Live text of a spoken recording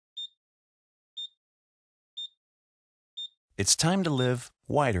It's time to live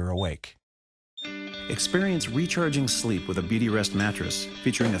wider awake. Experience recharging sleep with a BeautyRest mattress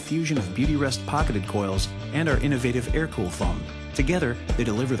featuring a fusion of BeautyRest pocketed coils and our innovative air-cool foam. Together, they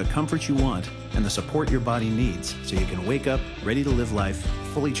deliver the comfort you want and the support your body needs so you can wake up ready to live life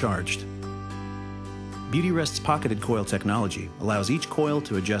fully charged. BeautyRest's pocketed coil technology allows each coil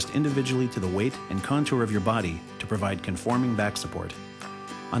to adjust individually to the weight and contour of your body to provide conforming back support.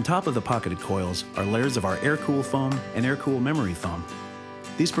 On top of the pocketed coils are layers of our air-cool foam and air-cool memory foam.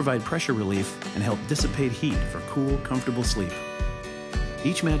 These provide pressure relief and help dissipate heat for cool, comfortable sleep.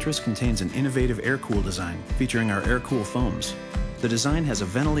 Each mattress contains an innovative air-cool design featuring our air-cool foams. The design has a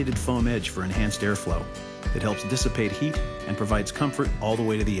ventilated foam edge for enhanced airflow. It helps dissipate heat and provides comfort all the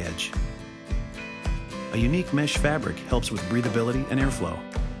way to the edge. A unique mesh fabric helps with breathability and airflow.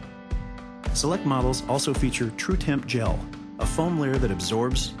 Select models also feature True Temp Gel, a foam layer that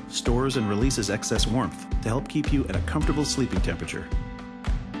absorbs, stores, and releases excess warmth to help keep you at a comfortable sleeping temperature.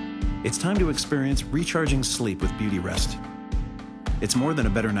 It's time to experience recharging sleep with BeautyRest. It's more than a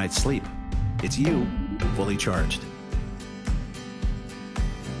better night's sleep. It's you fully charged.